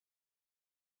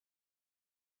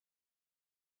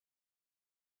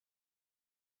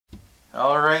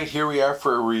Alright, here we are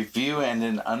for a review and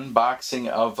an unboxing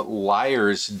of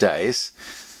Liar's Dice.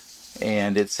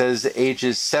 And it says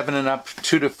ages 7 and up,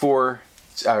 2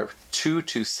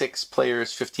 to 6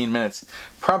 players, 15 minutes.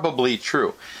 Probably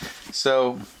true.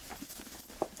 So,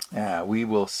 we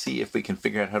will see if we can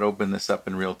figure out how to open this up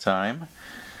in real time.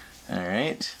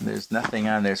 Alright, there's nothing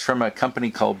on there. It's from a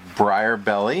company called Briar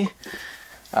Belly.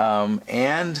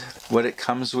 And what it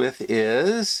comes with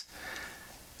is...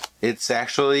 it's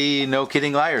actually, no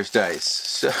kidding, Liar's Dice.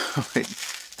 So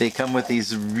they come with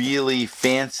these really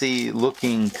fancy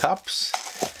looking cups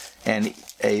and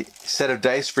a set of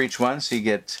dice for each one. So you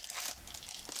get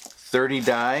 30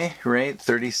 die, right?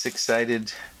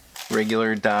 36-sided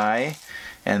regular die.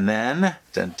 And then,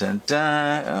 dun dun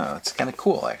dun, oh, it's kind of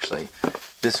cool actually.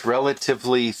 This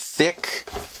relatively thick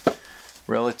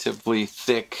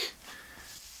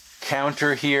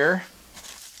counter here.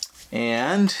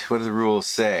 And what do the rules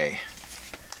say?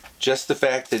 Just the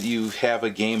fact that you have a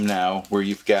game now where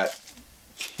you've got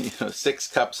 6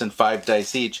 cups and 5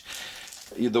 dice each,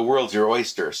 the world's your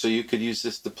oyster. So you could use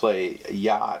this to play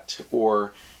Yacht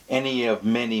or any of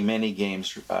many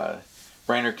games.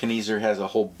 Reiner Kniezer has a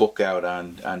whole book out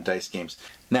on dice games.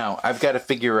 Now I've got to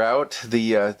figure out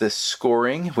the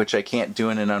scoring, which I can't do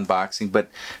in an unboxing, but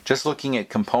just looking at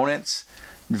components,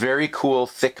 very cool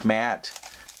thick mat.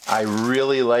 I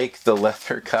really like the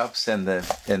leather cups and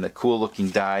the cool looking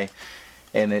die,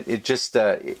 and it just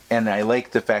and I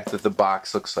like the fact that the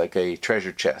box looks like a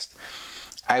treasure chest.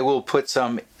 I will put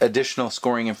some additional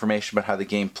scoring information about how the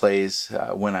game plays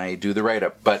when I do the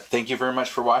write-up. But thank you very much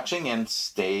for watching, and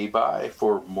stay by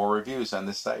for more reviews on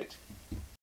this site.